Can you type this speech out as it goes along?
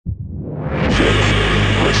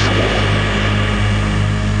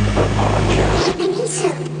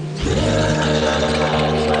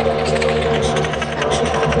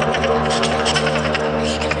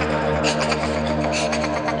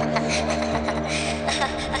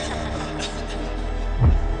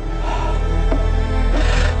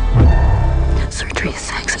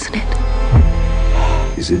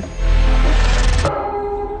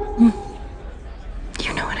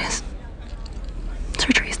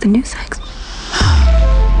the new sex.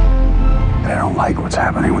 I don't like what's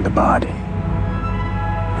happening with the body.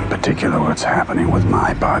 In particular, what's happening with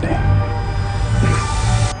my body.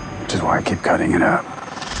 Which is why I keep cutting it up.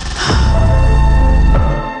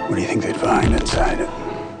 What do you think they'd find inside it?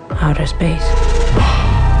 Outer space.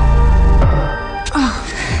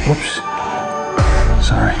 Whoops.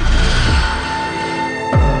 Sorry.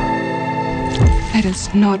 Let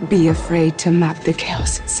us not be afraid to map the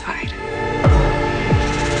chaos inside.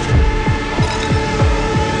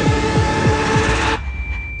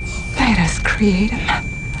 Let us create a map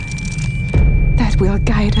that will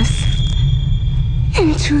guide us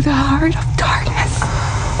into the heart of darkness.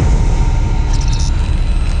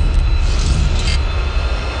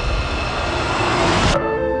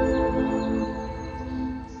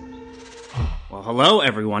 Well, hello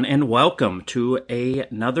everyone, and welcome to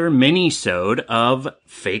another mini-sode of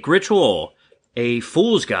Fake Ritual, a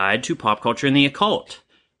fool's guide to pop culture and the occult.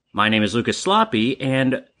 My name is Lucas Sloppy,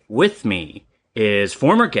 and with me is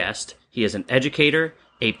former guest. He is an educator,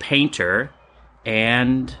 a painter,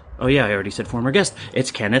 and... oh yeah, I already said former guest.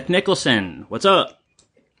 It's Kenneth Nicholson. What's up?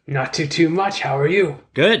 Not too much. How are you?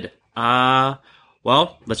 Good.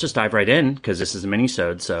 Well, let's just dive right in, because this is a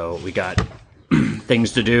mini-sode, so we got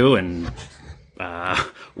things to do and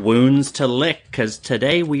wounds to lick, because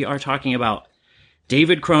today we are talking about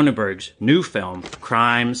David Cronenberg's new film,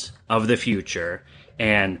 Crimes of the Future.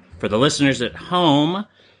 And for the listeners at home,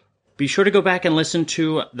 be sure to go back and listen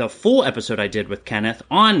to the full episode I did with Kenneth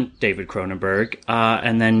on David Cronenberg,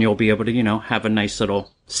 and then you'll be able to, have a nice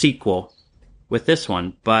little sequel with this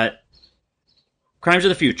one. But Crimes of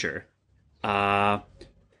the Future.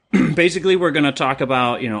 Basically, we're going to talk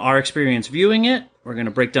about, our experience viewing it. We're going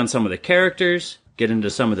to break down some of the characters, get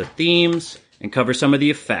into some of the themes, and cover some of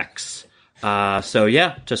the effects. To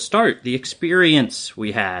start, the experience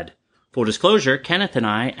we had. Full disclosure, Kenneth and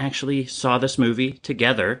I actually saw this movie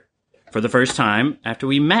together for the first time after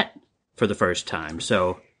we met for the first time.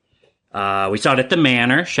 So, we saw it at the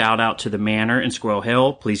Manor. Shout out to the Manor in Squirrel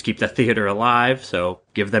Hill. Please keep the theater alive, so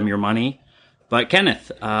give them your money. But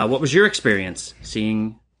Kenneth, what was your experience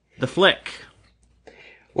seeing the flick?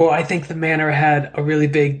 Well, I think the Manor had a really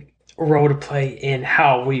big role to play in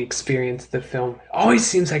how we experienced the film. It always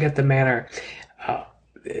seems like at the Manor,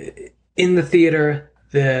 in the theater,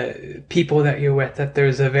 the people that you're with, that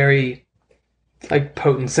there's a very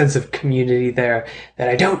potent sense of community there that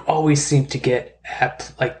I don't always seem to get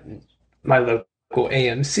at my local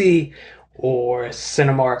AMC or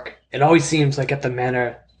Cinemark. It always seems like at the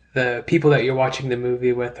Manor, the people that you're watching the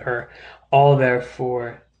movie with are all there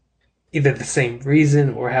for either the same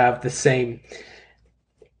reason or have the same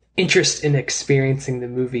interest in experiencing the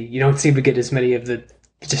movie. You don't seem to get as many of the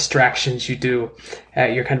distractions you do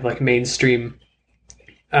at your kind of mainstream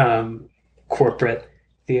corporate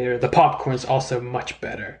theater. The popcorn's also much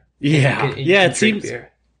better. It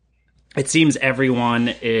seems everyone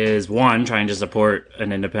is, one, trying to support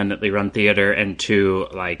an independently run theater, and two,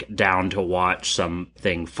 down to watch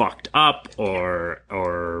something fucked up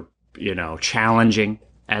or challenging,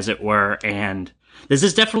 as it were. And this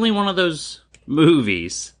is definitely one of those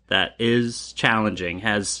movies that is challenging.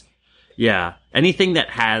 Anything that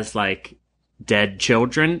has, dead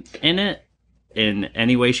children in it, in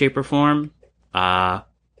any way, shape, or form,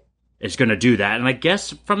 is going to do that. And I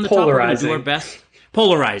guess from the top, we're going to do our best.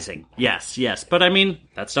 Polarizing, yes. But I mean,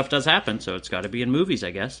 that stuff does happen, so it's got to be in movies,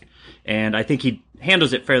 I guess. And I think he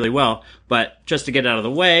handles it fairly well. But just to get out of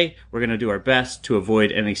the way, we're going to do our best to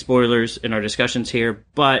avoid any spoilers in our discussions here.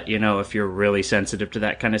 But, if you're really sensitive to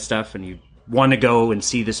that kind of stuff and you want to go and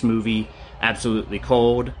see this movie absolutely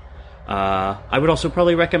cold, I would also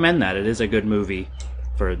probably recommend that. It is a good movie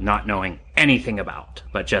for not knowing anything about,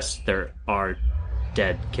 but just there are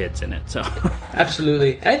dead kids in it. So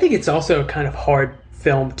absolutely. I think it's also a kind of hard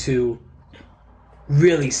film to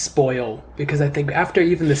really spoil, because I think after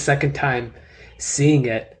even the second time seeing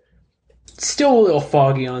it, it's still a little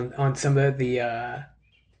foggy on some of the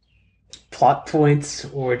plot points,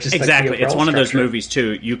 or just exactly. The it's one structure. of those movies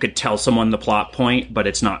too. You could tell someone the plot point, but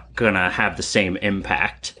it's not gonna have the same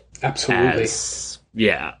impact. Absolutely.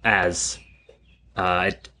 As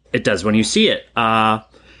it does when you see it.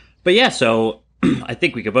 So I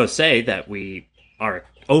think we could both say that our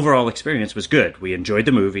overall experience was good. We enjoyed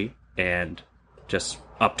the movie, and just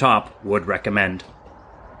up top would recommend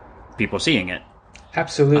people seeing it.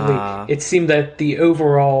 Absolutely. It seemed that the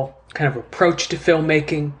overall kind of approach to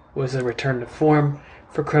filmmaking was a return to form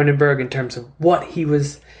for Cronenberg in terms of what he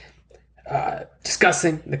was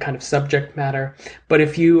discussing, the kind of subject matter. But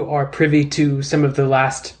if you are privy to some of the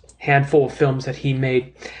last handful of films that he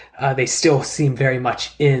made, they still seem very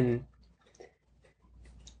much in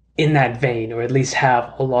in that vein, or at least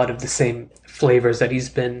have a lot of the same flavors that he's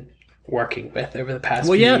been working with over the past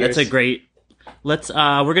Well, few yeah, years. that's a great. Let's.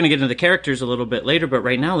 We're going to get into the characters a little bit later, but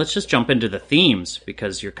right now let's just jump into the themes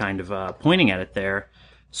because you're kind of pointing at it there.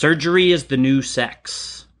 Surgery is the new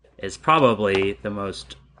sex is probably the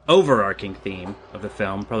most overarching theme of the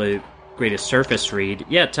film, probably the greatest surface read.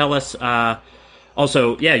 Yeah, tell us.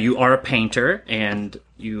 Also, yeah, you are a painter and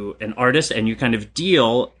you an artist, and you kind of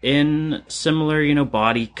deal in similar,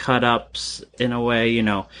 body cut-ups in a way,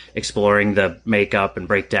 exploring the makeup and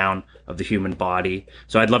breakdown of the human body.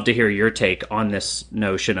 So I'd love to hear your take on this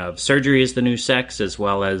notion of surgery is the new sex, as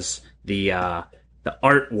well as the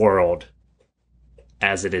art world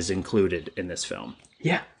as it is included in this film.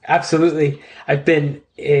 Yeah, absolutely. I've been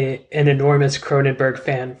an enormous Cronenberg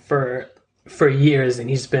fan for years, and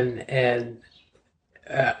he's been an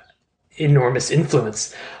enormous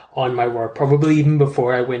influence on my work, probably even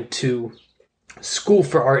before I went to school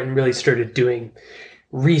for art and really started doing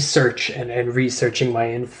research and researching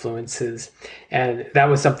my influences. And that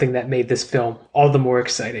was something that made this film all the more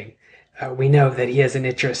exciting. We know that he has an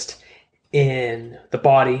interest in the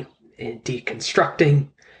body, in deconstructing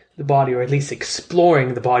the body, or at least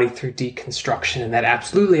exploring the body through deconstruction, and that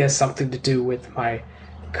absolutely has something to do with my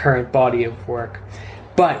current body of work.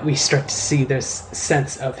 But we start to see this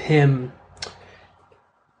sense of him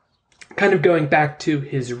kind of going back to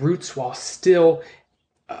his roots while still,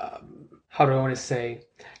 how do I want to say,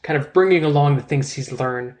 kind of bringing along the things he's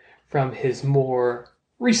learned from his more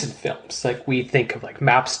recent films. Like we think of like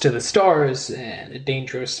Maps to the Stars and A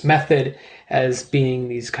Dangerous Method as being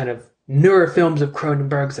these kind of newer films of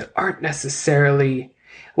Cronenberg's that aren't necessarily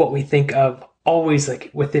what we think of always like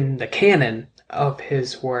within the canon of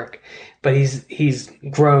his work, but he's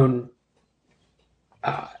grown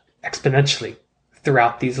exponentially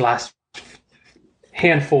throughout these last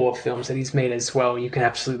handful of films that he's made as well. You can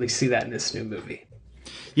absolutely see that in this new movie.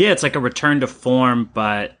 Yeah, it's like a return to form,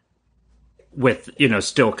 but with,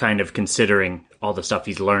 still kind of considering all the stuff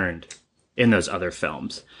he's learned in those other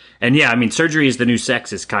films. And yeah, I mean, Surgery is the New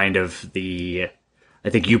Sex is kind of I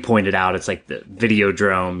think you pointed out, it's like the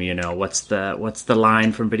Videodrome, what's the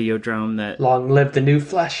line from Videodrome that Long live the new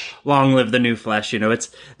flesh. Long live the new flesh,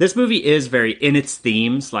 this movie is very in its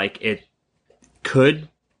themes, like it could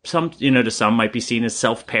to some might be seen as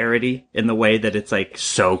self-parody in the way that it's like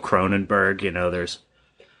so Cronenberg, there's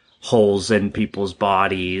holes in people's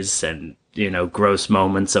bodies and, gross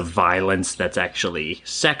moments of violence that's actually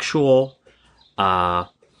sexual. But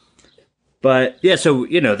yeah, so,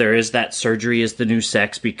 there is that surgery is the new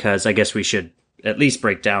sex, because I guess we should at least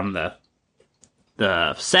break down the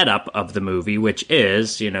setup of the movie, which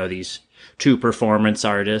is, these two performance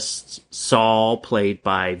artists, Saul, played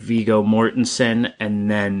by Viggo Mortensen, and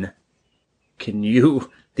then his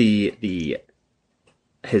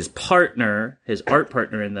art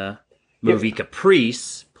partner in the movie,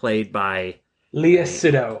 Caprice, played by Léa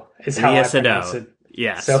Seydoux is how I pronounce it.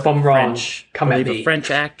 Yes. So if I'm wrong, come at a me. French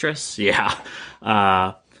actress. Yeah.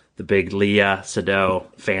 The big Léa Seydoux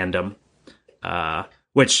fandom,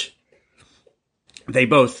 which they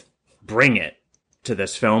both bring it to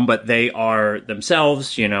this film, but they are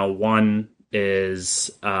themselves, one is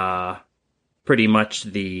pretty much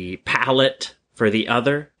the palette for the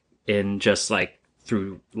other in just like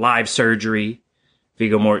through live surgery.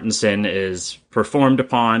 Viggo Mortensen is performed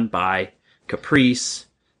upon by Caprice,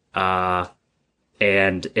 and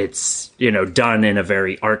it's, done in a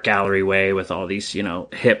very art gallery way with all these,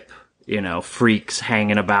 hip, freaks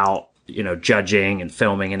hanging about, judging and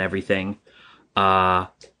filming and everything. But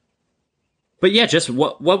yeah, just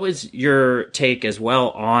what was your take as well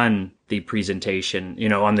on the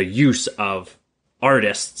presentation, on the use of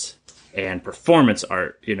artists and performance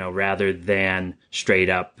art, rather than straight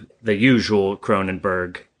up the usual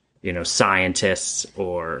Cronenberg, scientists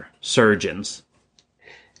or surgeons?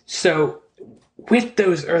 So with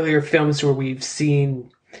those earlier films where we've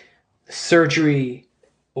seen surgery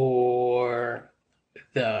or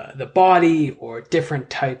the body or different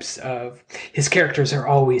types of, his characters are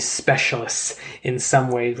always specialists in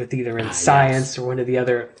some way, with either in science or one of the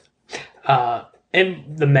other,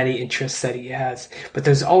 and the many interests that he has. But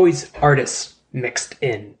there's always artists mixed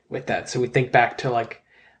in with that. So we think back to like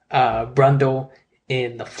Brundle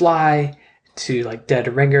in The Fly, to like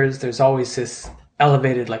Dead Ringers. There's always this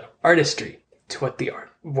elevated like artistry to what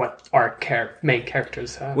main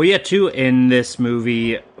characters have. Well, yeah, too, in this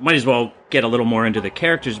movie, might as well get a little more into the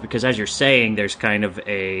characters, because as you're saying, there's kind of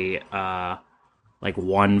a like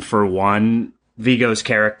one-for-one. Viggo's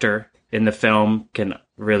character in the film can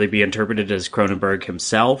really be interpreted as Cronenberg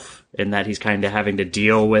himself, in that he's kind of having to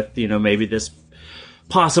deal with, maybe this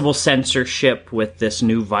possible censorship with this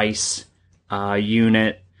new Vice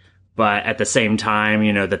unit. But at the same time,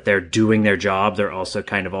 you know, that they're doing their job, they're also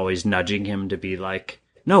kind of always nudging him to be like,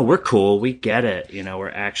 no, we're cool. We get it. You know, we're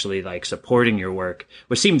actually like supporting your work,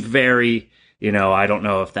 which seemed very, you know, I don't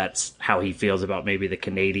know if that's how he feels about maybe the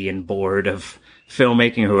Canadian board of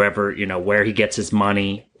filmmaking, whoever, you know, where he gets his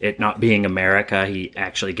money, it not being America, he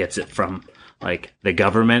actually gets it from like the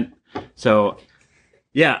government. So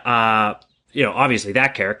yeah, you know, obviously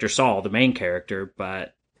that character, Saul, the main character,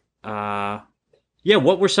 but, yeah,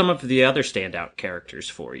 what were some of the other standout characters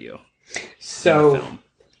for you? So,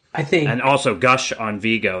 I think... And also gush on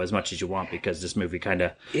Vigo as much as you want, because this movie kind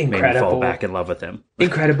of made me fall back in love with him.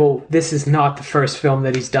 Incredible. This is not the first film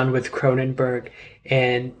that he's done with Cronenberg,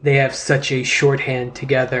 and they have such a shorthand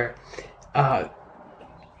together.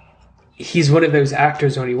 He's one of those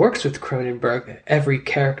actors, when he works with Cronenberg, every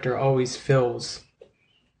character always feels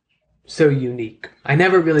so unique. I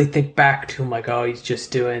never really think back to him like, oh, he's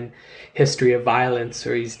just doing History of Violence,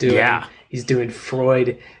 or he's doing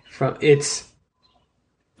Freud.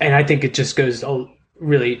 And I think it just goes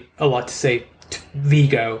really a lot to say to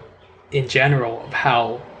Vigo in general of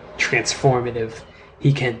how transformative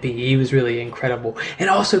he can be. He was really incredible, and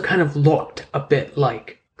also kind of looked a bit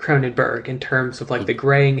like Cronenberg in terms of like the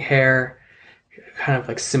graying hair, kind of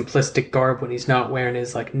like simplistic garb when he's not wearing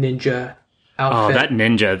his like ninja outfit. Oh, that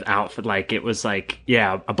ninja outfit, like it was like,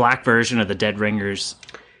 yeah, a black version of the Dead Ringers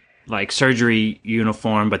like surgery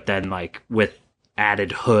uniform, but then like with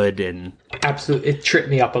added hood. And absolutely, it tripped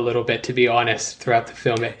me up a little bit, to be honest, throughout the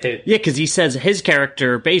film. Yeah, because he says his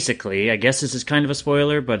character, basically, I guess this is kind of a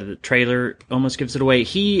spoiler, but the trailer almost gives it away,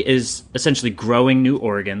 he is essentially growing new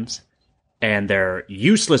organs, and they're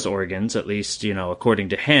useless organs, at least, you know, according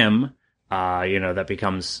to him. You know, that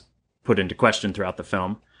becomes put into question throughout the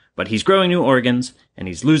film. But he's growing new organs, and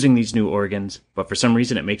he's losing these new organs, but for some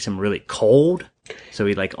reason it makes him really cold. So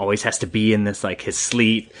he like always has to be in this, like his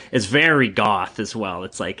sleep. It's very goth as well.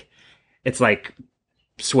 It's like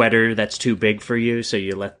sweater that's too big for you, so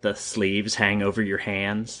you let the sleeves hang over your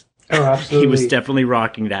hands. Oh, absolutely. He was definitely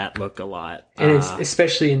rocking that look a lot. And it's,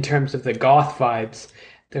 especially in terms of the goth vibes,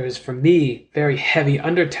 there was, for me, very heavy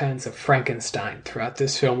undertones of Frankenstein throughout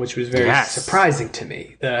this film, which was very surprising to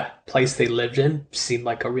me. The place they lived in seemed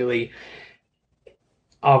like a really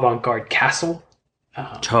avant-garde castle.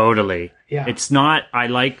 Totally. Yeah. It's not, I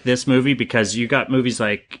like this movie because you got movies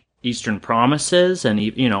like Eastern Promises and,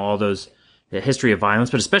 you know, all those, the History of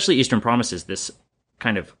Violence, but especially Eastern Promises, this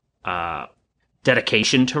kind of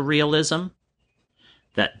dedication to realism.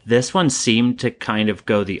 That this one seemed to kind of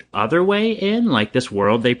go the other way in. Like, this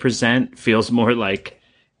world they present feels more like,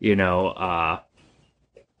 you know,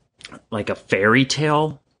 like a fairy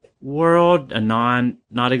tale world,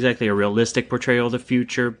 not exactly a realistic portrayal of the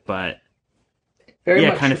future, but very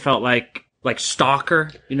much kind of felt like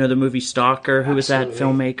Stalker, you know, the movie Stalker. Who was that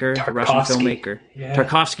filmmaker? The Russian filmmaker. Yeah.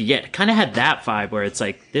 Tarkovsky. Yeah, it kind of had that vibe where it's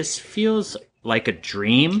like, this feels like a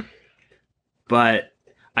dream, but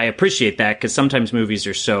I appreciate that, because sometimes movies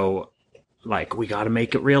are so, like, we got to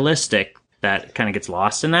make it realistic, that kind of gets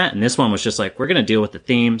lost in that. And this one was just like, we're going to deal with the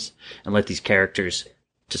themes and let these characters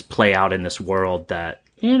just play out in this world that,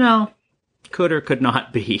 you know, could or could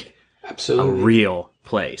not be absolutely a real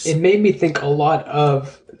place. It made me think a lot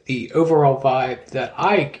of the overall vibe that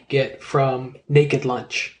I get from Naked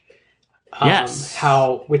Lunch. Yes.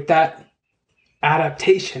 How, with that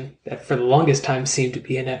adaptation that for the longest time seemed to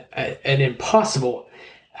be an impossible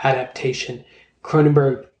adaptation,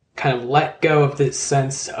 Cronenberg kind of let go of this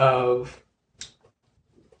sense of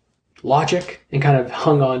logic and kind of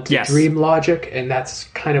hung on to dream logic, and that's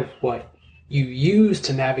kind of what you use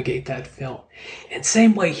to navigate that film. And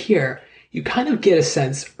same way here, you kind of get a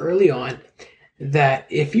sense early on that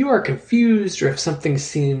if you are confused or if something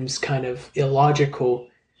seems kind of illogical,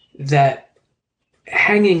 that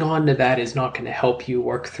hanging on to that is not going to help you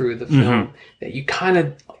work through the film, that you kind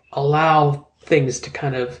of allow things to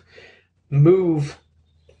kind of move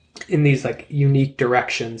in these like unique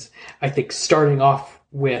directions. I think starting off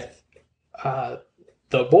with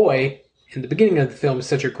the boy in the beginning of the film is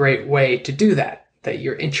such a great way to do that, that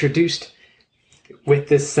you're introduced with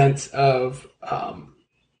this sense of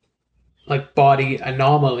like body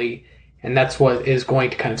anomaly, and that's what is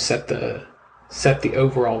going to kind of set the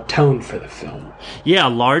overall tone for the film. Yeah, a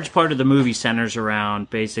large part of the movie centers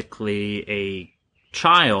around basically a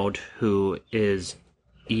child who is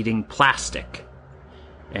eating plastic,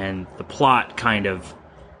 and the plot kind of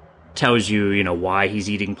tells you, you know, why he's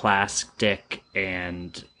eating plastic,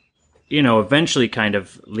 and, you know, eventually kind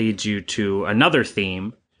of leads you to another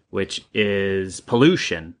theme, which is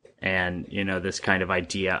pollution, and, you know, this kind of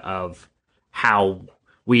idea of how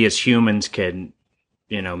we as humans can,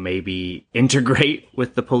 maybe integrate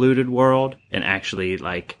with the polluted world and actually,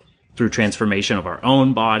 like, through transformation of our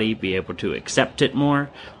own body, be able to accept it more,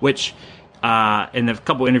 which, in the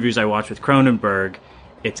couple interviews I watched with Cronenberg,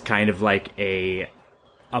 it's kind of like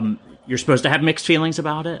you're supposed to have mixed feelings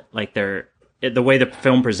about it. Like, the way the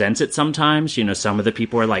film presents it sometimes, some of the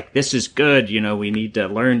people are like, this is good, we need to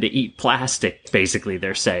learn to eat plastic, basically,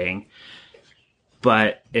 they're saying.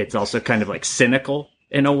 But it's also kind of, like, cynical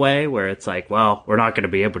in a way, where it's like, well, we're not going to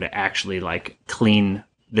be able to actually, like, clean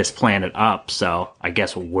this planet up, so I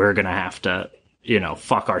guess we're going to have to,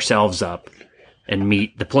 fuck ourselves up and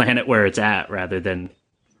meet the planet where it's at, rather than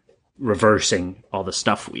reversing all the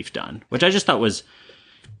stuff we've done. Which I just thought was...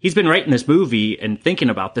 He's been writing this movie and thinking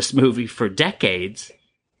about this movie for decades,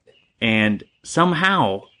 and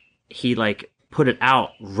somehow he, like, put it out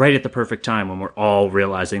right at the perfect time when we're all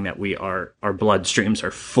realizing that our bloodstreams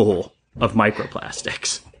are full of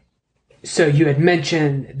microplastics. So you had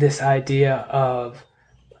mentioned this idea of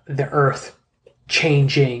the Earth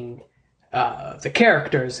changing the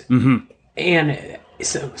characters, and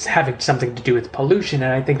so it's having something to do with pollution,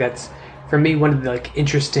 and I think that's, for me, one of the, like,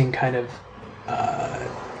 interesting kind of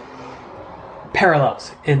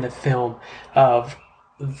parallels in the film of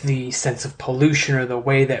the sense of pollution, or the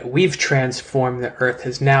way that we've transformed the Earth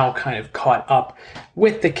has now kind of caught up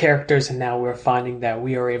with the characters, and now we're finding that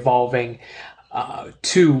we are evolving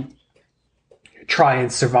to try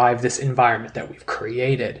and survive this environment that we've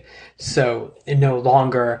created. So no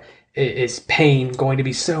longer is pain going to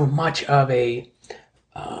be so much of a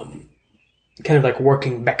kind of like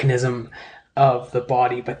working mechanism of the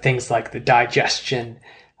body, but things like the digestion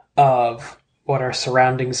of what our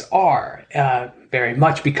surroundings are very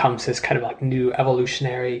much becomes this kind of like new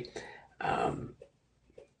evolutionary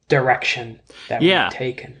direction that we've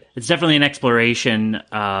taken. It's definitely an exploration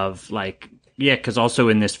of, like, because also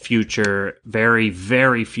in this future, very,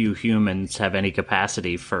 very few humans have any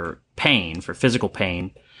capacity for pain, for physical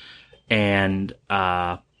pain. And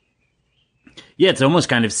it's almost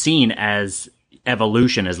kind of seen as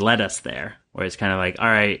evolution has led us there, where it's kind of like, all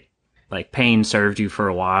right, like, pain served you for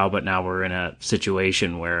a while, but now we're in a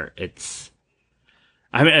situation where that's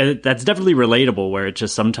definitely relatable, where it's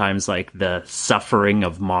just sometimes, like, the suffering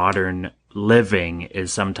of modern living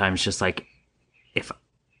is sometimes just like, if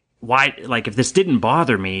this didn't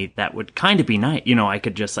bother me, that would kind of be nice. I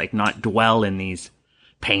could just, like, not dwell in these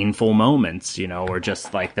painful moments, or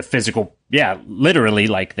just, like, the physical, literally,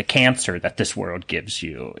 like, the cancer that this world gives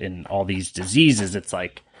you and all these diseases. It's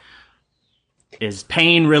like, is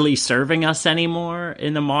pain really serving us anymore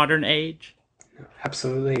in the modern age?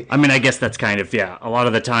 Absolutely. I mean, I guess that's kind of, a lot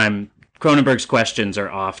of the time, Cronenberg's questions are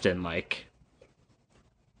often like,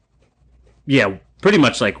 pretty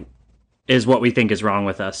much like, is what we think is wrong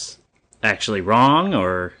with us actually wrong,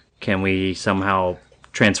 or can we somehow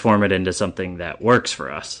transform it into something that works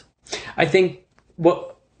for us? I think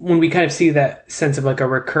when we kind of see that sense of, like, a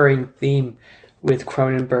recurring theme with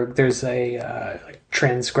Cronenberg, there's a like,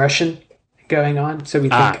 transgression going on. So we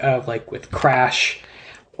think of, like, with Crash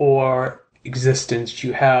or Existence,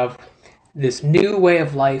 you have this new way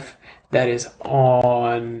of life that is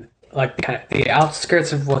on, like, kind of the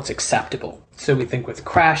outskirts of what's acceptable. So we think with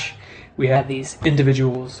Crash, we have these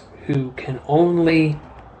individuals who can only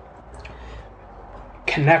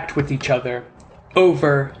connect with each other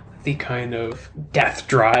over the kind of death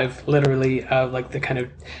drive, literally, of, like, the kind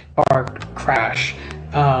of bar crash,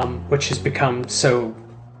 which has become so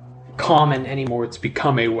common anymore. It's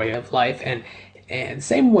become a way of life. And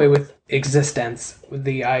same way with Existence, with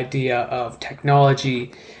the idea of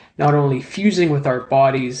technology not only fusing with our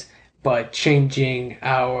bodies, but changing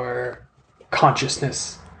our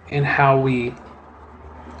consciousness and how we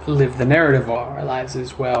live the narrative of our lives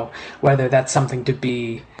as well, whether that's something to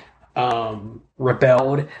be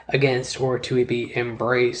rebelled against or to be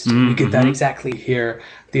embraced. Mm-hmm. We get that exactly here.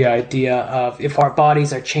 The idea of, if our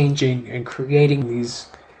bodies are changing and creating these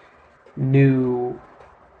new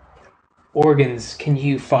organs, can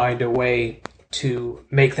you find a way to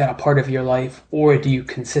make that a part of your life, or do you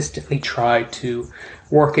consistently try to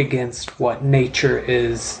work against what nature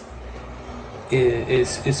is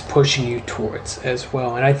pushing you towards as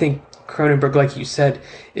well? And I think Cronenberg, like you said,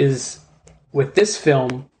 is, with this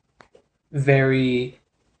film, very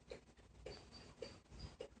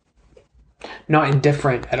not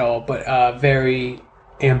indifferent at all, but very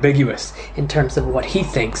ambiguous in terms of what he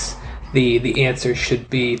thinks the answer should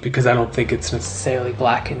be, because I don't think it's necessarily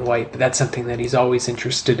black and white, but that's something that he's always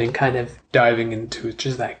interested in kind of diving into, which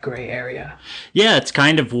is that gray area. Yeah, it's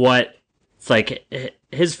kind of what, it's like,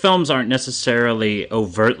 his films aren't necessarily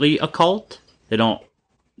overtly occult. They don't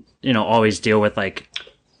always deal with like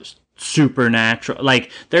supernatural.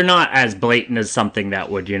 Like they're not as blatant as something that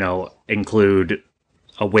would, include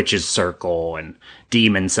a witch's circle and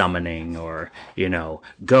demon summoning or,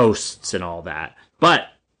 ghosts and all that. But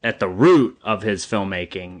at the root of his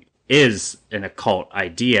filmmaking is an occult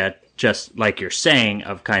idea, just like you're saying,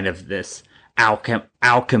 of kind of this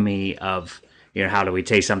alchemy of, how do we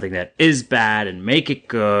take something that is bad and make it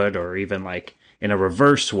good, or even like in a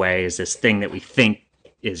reverse way, is this thing that we think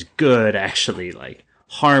is good actually like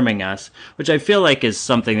harming us, which I feel like is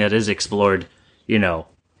something that is explored,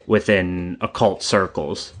 within occult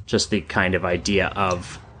circles, just the kind of idea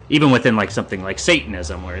of, even within like something like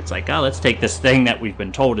Satanism, where it's like, oh, let's take this thing that we've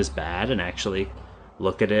been told is bad and actually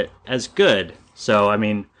look at it as good. So, I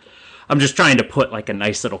mean, I'm just trying to put like a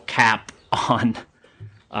nice little cap on,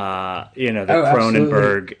 the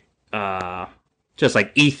Cronenberg, just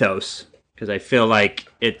like ethos, because I feel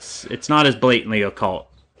like it's not as blatantly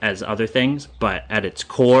occult as other things, but at its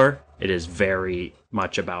core, it is very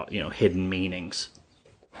much about, hidden meanings.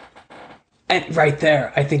 And right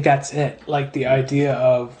there, I think that's it. Like the idea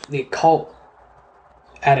of the occult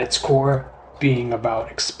at its core being about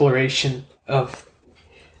exploration of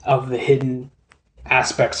the hidden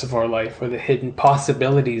aspects of our life, or the hidden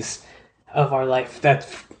possibilities of our life. That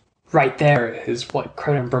right there is what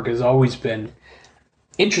Cronenberg has always been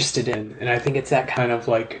interested in. And I think it's that kind of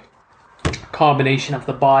like combination of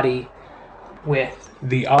the body with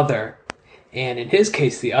the other. And in his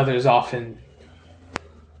case, the other is often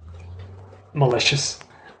malicious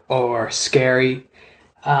or scary.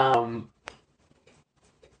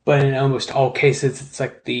 But in almost all cases, it's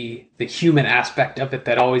like the human aspect of it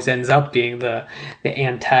that always ends up being the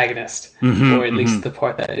antagonist, or at least the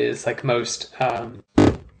part that is like most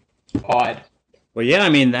odd. Well, yeah, I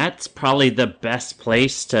mean, that's probably the best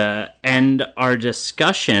place to end our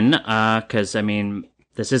discussion, because, I mean,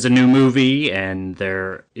 this is a new movie, and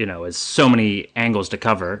there, is so many angles to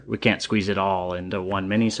cover. We can't squeeze it all into one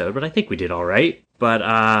minisode, but I think we did all right.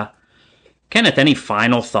 But, Kenneth, any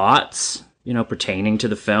final thoughts, pertaining to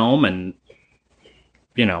the film and,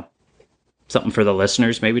 something for the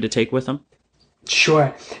listeners maybe to take with them?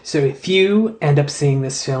 Sure. So if you end up seeing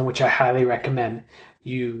this film, which I highly recommend,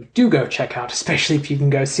 you do go check out, especially if you can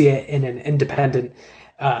go see it in an independent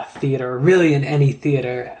theater, really in any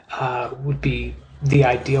theater, would be the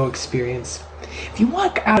ideal experience. If you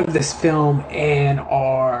walk out of this film and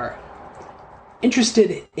are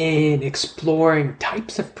interested in exploring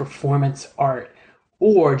types of performance art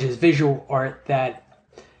or just visual art that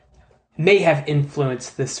may have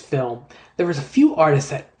influenced this film, there was a few artists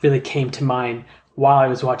that really came to mind while I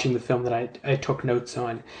was watching the film that I took notes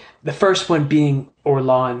on. The first one being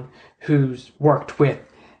Orlan, who's worked with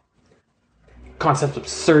concepts of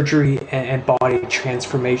surgery and body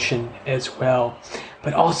transformation as well,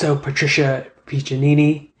 but also Patricia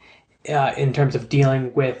Piccinini in terms of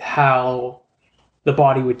dealing with how the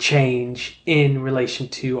body would change in relation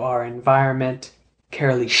to our environment.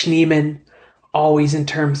 Carolee Schneemann, always in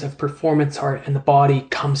terms of performance art and the body,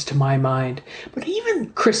 comes to my mind. But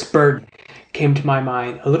even Chris Burden came to my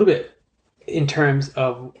mind a little bit in terms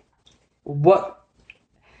of what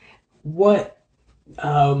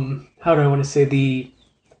how do I want to say, the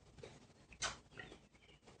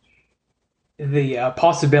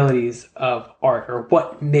possibilities of art, or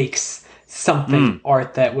what makes something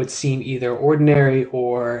art that would seem either ordinary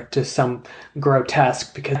or to some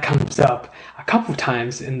grotesque, because it comes up a couple of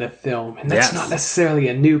times in the film, and that's not necessarily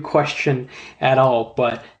a new question at all,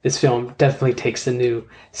 but this film definitely takes a new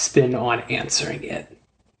spin on answering it.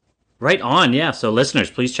 Right on, yeah. So listeners,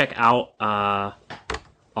 please check out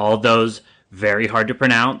all those very hard to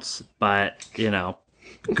pronounce, but,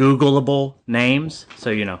 Googleable names.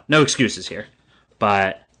 So, no excuses here.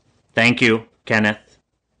 But thank you, Kenneth,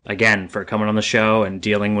 again, for coming on the show and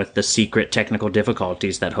dealing with the secret technical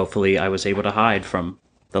difficulties that hopefully I was able to hide from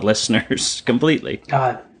the listeners completely.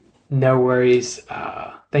 No worries.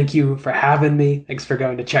 Thank you for having me. Thanks for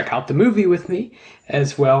going to check out the movie with me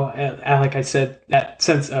as well. And like I said, that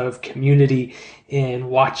sense of community in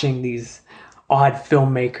watching these odd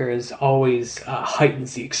filmmakers always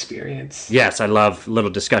heightens the experience. Yes, I love a little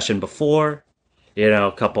discussion before,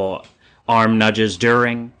 a couple arm nudges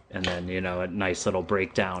during, and then, a nice little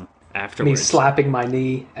breakdown afterwards. Me slapping my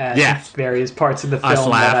knee at various parts of the film. Us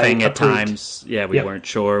laughing at times. Yeah, we weren't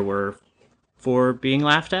sure we're for being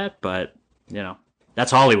laughed at, but,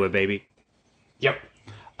 that's Hollywood, baby. Yep.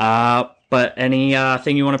 But any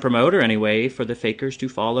thing you want to promote, or any way for the fakers to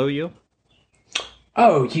follow you?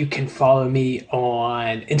 Oh, you can follow me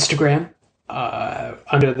on Instagram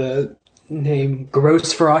under the name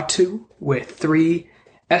Grossferatu with 3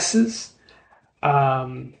 S's.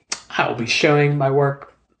 I will be showing my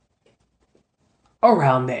work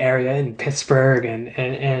around the area in Pittsburgh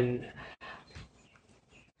and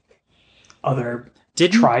other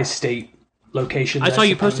tri-state locations. I saw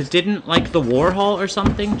you suppose. posted. Didn't like the Warhol or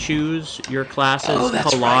something choose your classes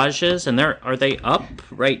that's collages, and are they up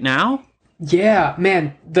right now? Yeah,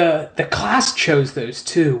 man, the class chose those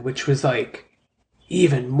too, which was like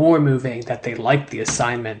even more moving that they liked the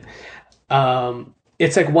assignment.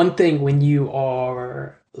 It's like one thing when you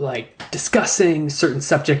are like discussing certain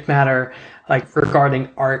subject matter, like regarding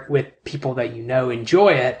art with people that you know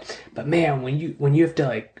enjoy it, but man, when you have to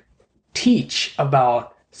like teach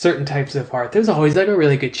about certain types of art, there's always like a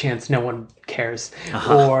really good chance no one cares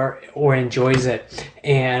or enjoys it.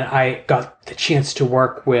 And I got the chance to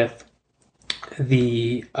work with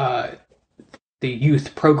the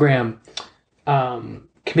youth program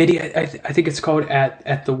committee, I think it's called,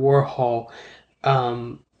 at the Warhol.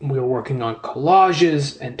 We were working on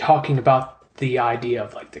collages and talking about the idea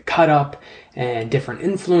of like the cut up and different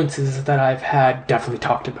influences that I've had. Definitely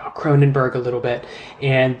talked about Cronenberg a little bit,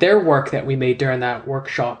 and their work that we made during that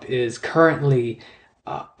workshop is currently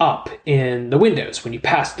up in the windows when you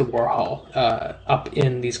pass the Warhol, up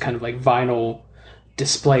in these kind of like vinyl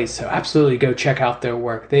displays. So absolutely go check out their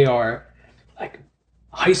work. They are like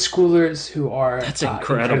high schoolers who are That's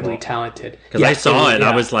incredible. Incredibly talented. Because I saw it,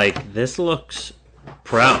 I was like, this looks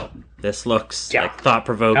pro. This looks like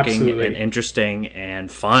thought-provoking and interesting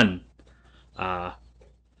and fun.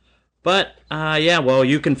 But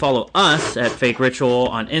you can follow us at Fake Ritual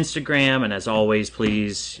on Instagram, and as always,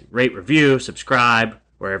 please rate, review, subscribe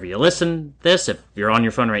wherever you listen this. If you're on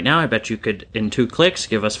your phone right now, I bet you could, in 2 clicks,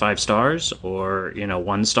 give us 5 stars or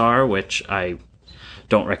 1 star, which I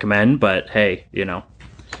don't recommend, but hey,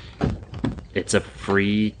 it's a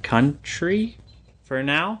free country for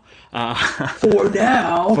now. For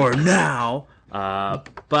now.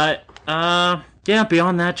 But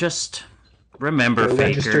beyond that, just remember, fakers.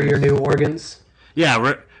 Register your new organs.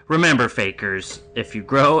 Yeah, remember, fakers. If you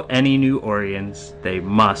grow any new organs, they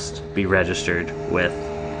must be registered with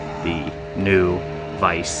the new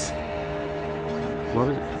Vice. What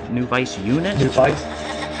was it? New Vice unit? New Vice?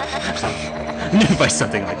 New Vice,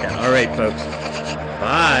 something like that. All right, folks.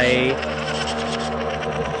 Bye.